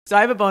So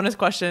I have a bonus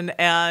question,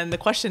 and the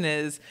question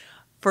is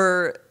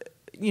for,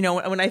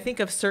 when I think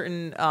of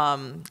certain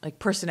like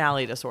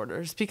personality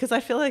disorders, because I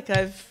feel like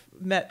I've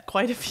met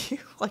quite a few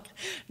like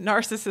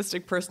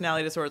narcissistic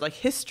personality disorders, like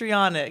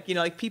histrionic,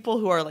 like people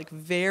who are like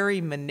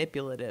very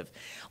manipulative.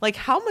 Like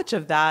how much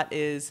of that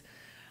is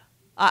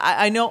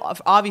I know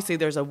obviously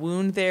there's a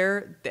wound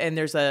there, and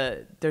there's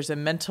a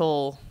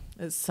mental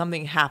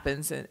something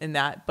happens in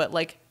that, but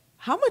like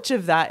how much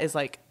of that is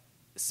like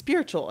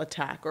spiritual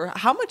attack, or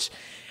how much?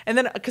 And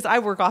then because I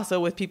work also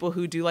with people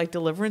who do like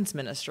deliverance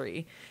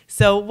ministry,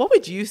 so what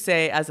would you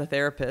say as a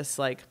therapist,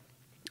 like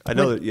I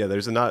know when that, yeah,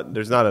 there's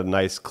not a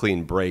nice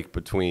clean break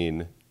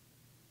between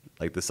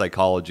like the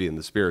psychology and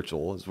the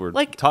spiritual, as we're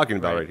like talking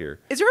about Right. right here.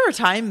 is there a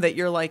time that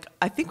you're like,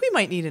 I think we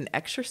might need an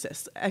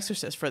exorcist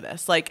for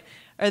this? Like,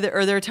 are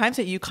there times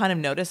that you kind of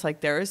notice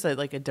like there is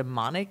like a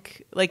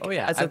demonic, Oh like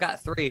yeah, as I've a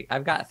got three.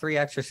 I've got three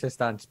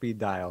exorcists on speed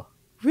dial.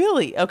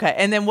 really? Okay.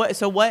 And then what,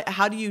 so what,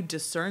 how do you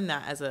discern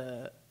that as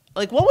a,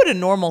 like, what would a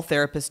normal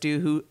therapist do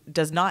who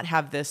does not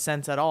have this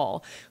sense at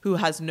all, who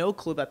has no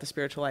clue about the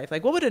spiritual life?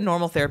 Like, what would a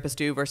normal therapist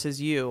do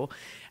versus you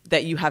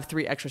that you have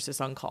three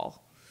exorcists on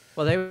call?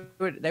 Well,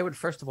 they would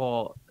first of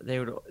all they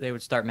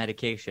would start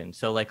medication.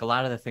 So like a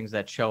lot of the things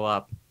that show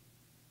up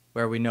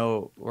where we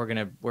know we're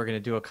gonna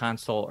do a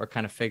consult or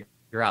kind of figure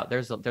out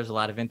there's a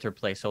lot of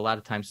interplay. So a lot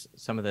of times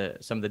some of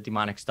the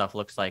demonic stuff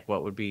looks like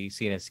what would be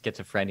seen as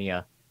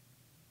schizophrenia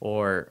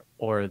or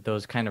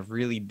those kind of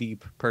really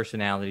deep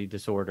personality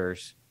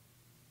disorders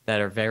that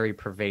are very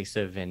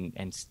pervasive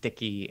and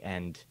sticky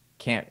and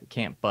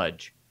can't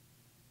budge.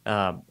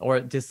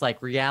 Or just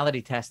like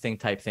reality testing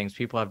type things.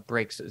 People have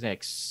breaks,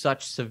 like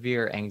such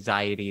severe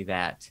anxiety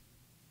that,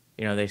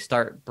 they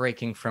start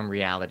breaking from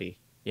reality,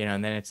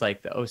 and then it's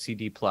like the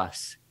OCD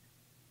plus,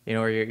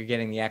 where you're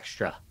getting the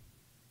extra.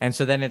 And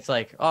so then it's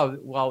like, oh,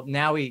 well,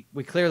 now we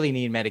clearly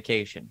need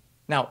medication.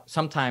 Now,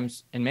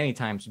 sometimes and many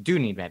times do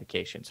need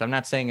medication. So I'm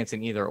not saying it's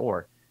an either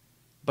or,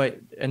 but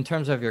in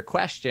terms of your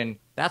question,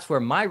 that's where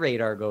my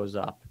radar goes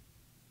up.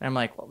 And I'm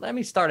like, well, let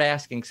me start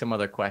asking some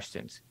other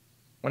questions.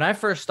 When I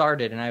first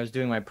started and I was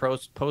doing my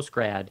post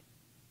grad,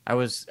 I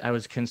was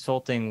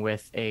consulting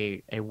with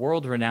a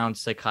world renowned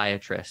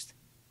psychiatrist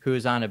who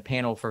is on a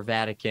panel for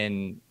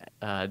Vatican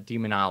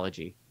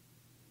demonology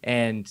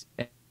and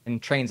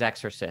and trains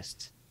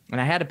exorcists. And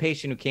I had a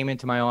patient who came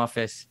into my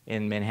office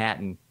in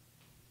Manhattan,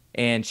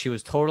 and she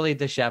was totally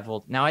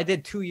disheveled. Now, I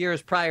did 2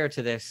 years prior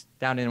to this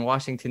down in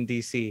Washington,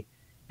 D.C.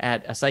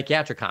 at a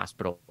psychiatric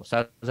hospital. So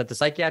I was at the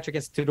Psychiatric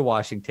Institute of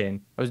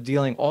Washington. I was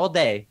dealing all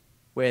day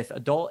with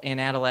adult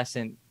and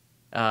adolescent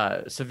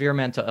severe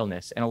mental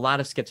illness and a lot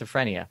of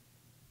schizophrenia.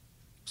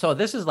 So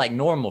this is like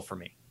normal for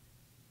me.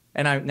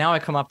 And now I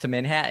come up to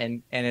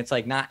Manhattan and it's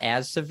like not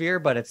as severe,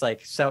 but it's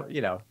like, so,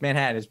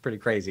 Manhattan is pretty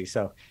crazy.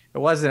 So it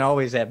wasn't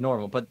always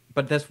abnormal.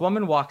 But this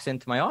woman walks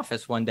into my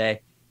office one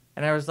day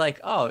and I was like,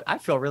 oh, I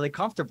feel really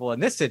comfortable in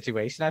this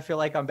situation. I feel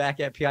like I'm back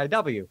at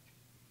PIW.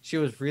 She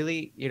was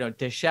really,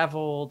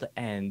 disheveled,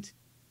 and,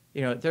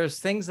 there's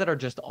things that are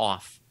just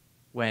off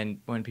when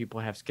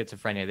people have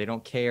schizophrenia. They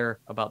don't care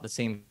about the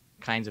same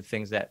kinds of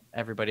things that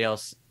everybody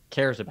else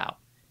cares about.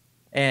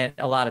 And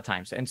a lot of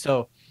times. And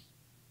so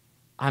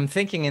I'm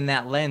thinking in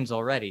that lens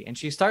already. And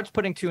she starts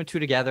putting two and two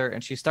together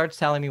and she starts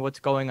telling me what's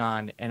going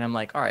on. And I'm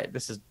like, all right,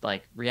 this is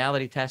like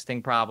reality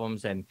testing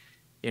problems and,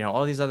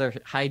 all these other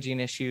hygiene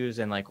issues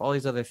and like all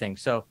these other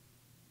things. So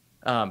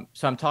I'm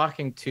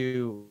talking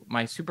to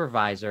my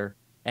supervisor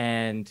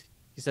and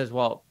he says,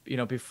 well,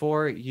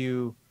 before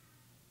you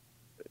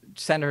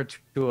send her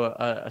to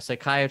a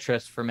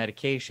psychiatrist for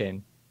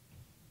medication,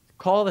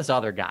 call this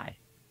other guy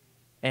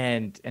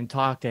and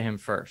talk to him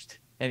first.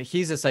 And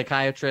he's a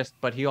psychiatrist,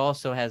 but he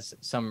also has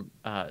some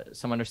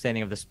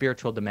understanding of the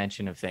spiritual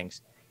dimension of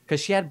things. Because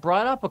she had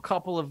brought up a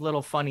couple of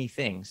little funny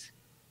things.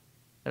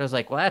 And I was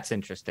like, well, that's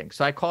interesting.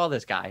 So I call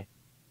this guy.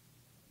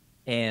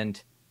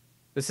 And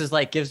this is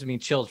like gives me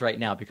chills right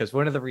now, because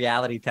one of the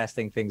reality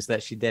testing things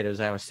that she did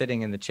is I was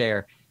sitting in the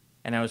chair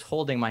and I was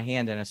holding my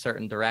hand in a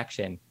certain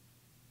direction.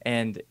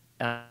 And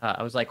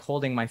I was like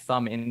holding my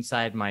thumb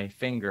inside my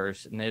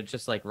fingers and they're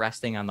just like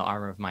resting on the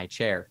arm of my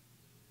chair.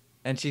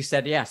 And she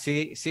said, yeah,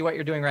 see what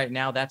you're doing right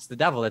now? That's the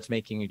devil that's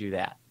making you do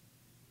that.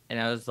 And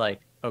I was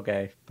like,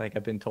 okay, like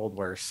I've been told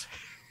worse.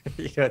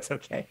 It's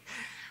okay.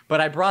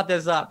 But I brought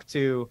this up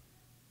to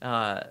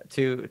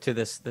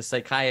the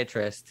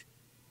psychiatrist,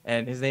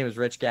 and his name is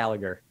Rich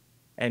Gallagher.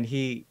 And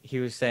he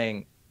was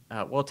saying,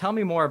 well, tell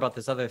me more about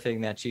this other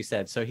thing that she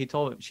said. So she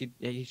told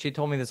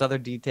me this other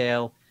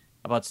detail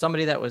about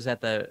somebody that was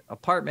at the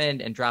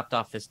apartment and dropped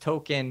off this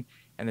token,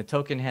 and the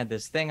token had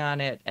this thing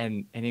on it.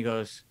 And he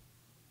goes,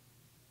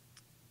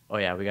 oh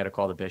yeah, we got to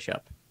call the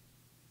bishop.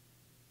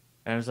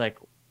 And I was like,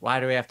 why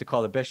do we have to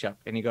call the bishop?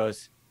 And he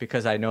goes,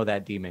 because I know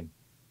that demon.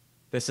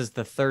 This is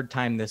the third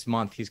time this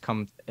month he's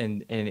come,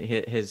 and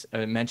his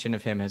mention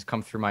of him has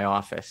come through my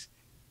office.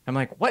 I'm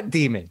like, what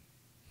demon?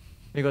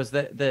 He goes,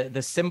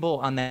 the symbol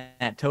on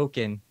that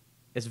token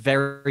is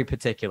very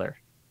particular,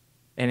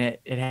 and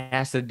it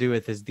has to do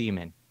with this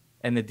demon,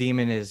 and the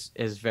demon is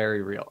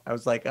very real. I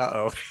was like,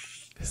 uh-oh.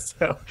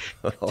 So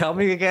tell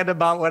me again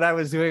about what I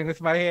was doing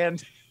with my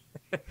hand.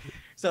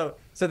 So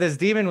this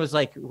demon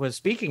was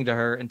speaking to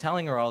her and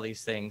telling her all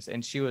these things,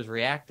 and she was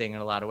reacting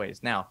in a lot of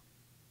ways. Now,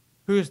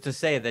 who's to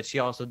say that she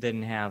also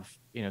didn't have,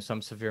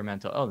 some severe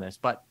mental illness?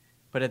 But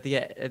at the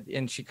end,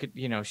 and she could,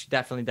 she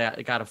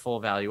definitely got a full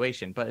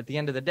evaluation. But at the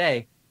end of the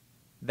day,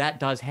 that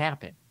does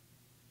happen.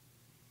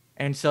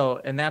 And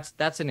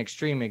that's an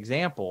extreme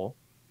example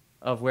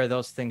of where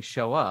those things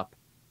show up.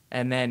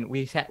 And then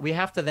we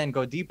have to then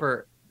go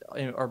deeper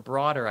or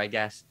broader, I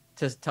guess,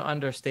 to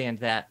understand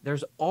that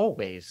there's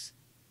always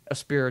a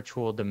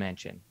spiritual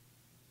dimension.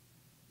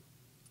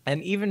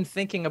 And even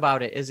thinking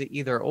about it, is it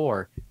either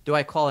or? Do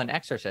I call an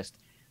exorcist?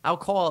 I'll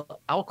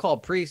call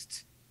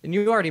priests, and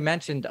you already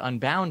mentioned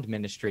Unbound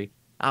ministry.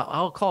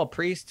 I'll call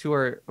priests who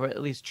are or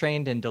at least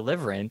trained in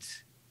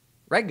deliverance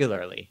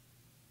regularly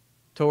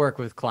to work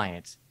with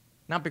clients,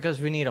 not because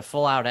we need a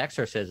full-out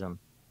exorcism.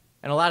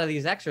 And a lot of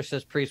these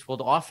exorcist priests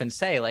will often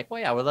say, like, well,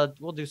 yeah,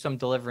 we'll do some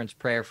deliverance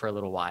prayer for a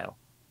little while,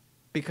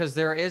 because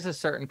there is a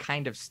certain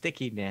kind of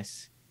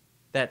stickiness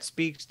that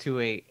speaks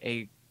to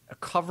a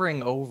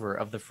covering over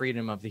of the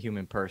freedom of the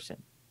human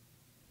person.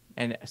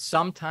 And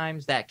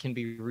sometimes that can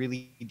be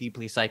really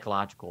deeply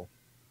psychological,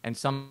 and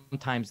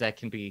sometimes that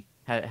can be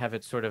have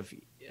its sort of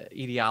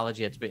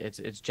etiology,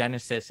 its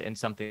genesis in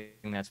something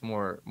that's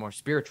more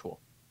spiritual.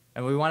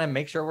 And we want to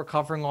make sure we're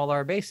covering all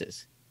our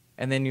bases.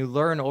 And then you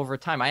learn over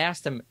time. I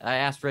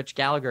asked Rich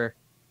Gallagher,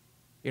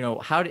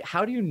 how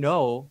do you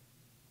know?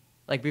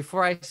 Like,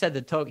 before I said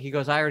the token, he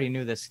goes, I already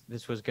knew this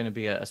was going to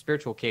be a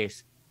spiritual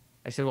case.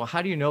 I said, well,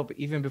 how do you know? But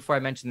even before I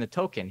mentioned the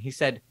token, he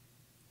said,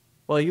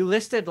 well, you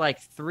listed like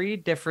 3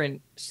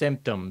 different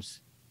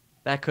symptoms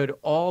that could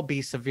all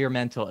be severe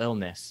mental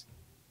illness.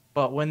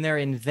 But when they're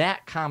in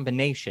that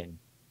combination,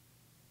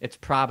 it's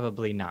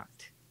probably not.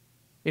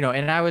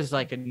 And I was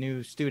like a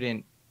new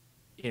student.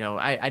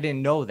 I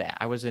didn't know that.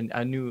 I was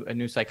a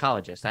new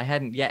psychologist. I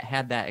hadn't yet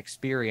had that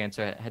experience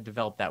or had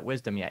developed that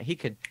wisdom yet. He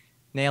could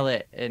nail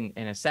it in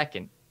a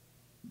second.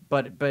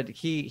 But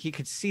he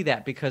could see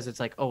that, because it's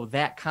like, oh,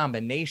 that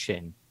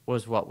combination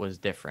was what was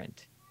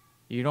different.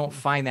 You don't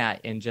find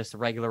that in just a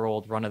regular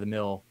old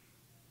run-of-the-mill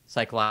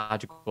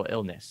psychological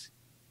illness.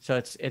 So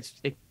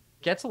it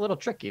gets a little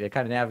tricky to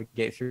kind of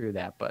navigate through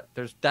that, but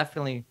there's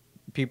definitely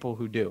people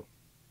who do.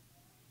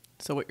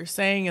 So what you're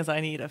saying is I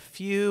need a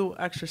few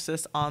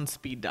exorcists on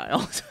speed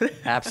dial.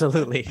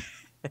 Absolutely.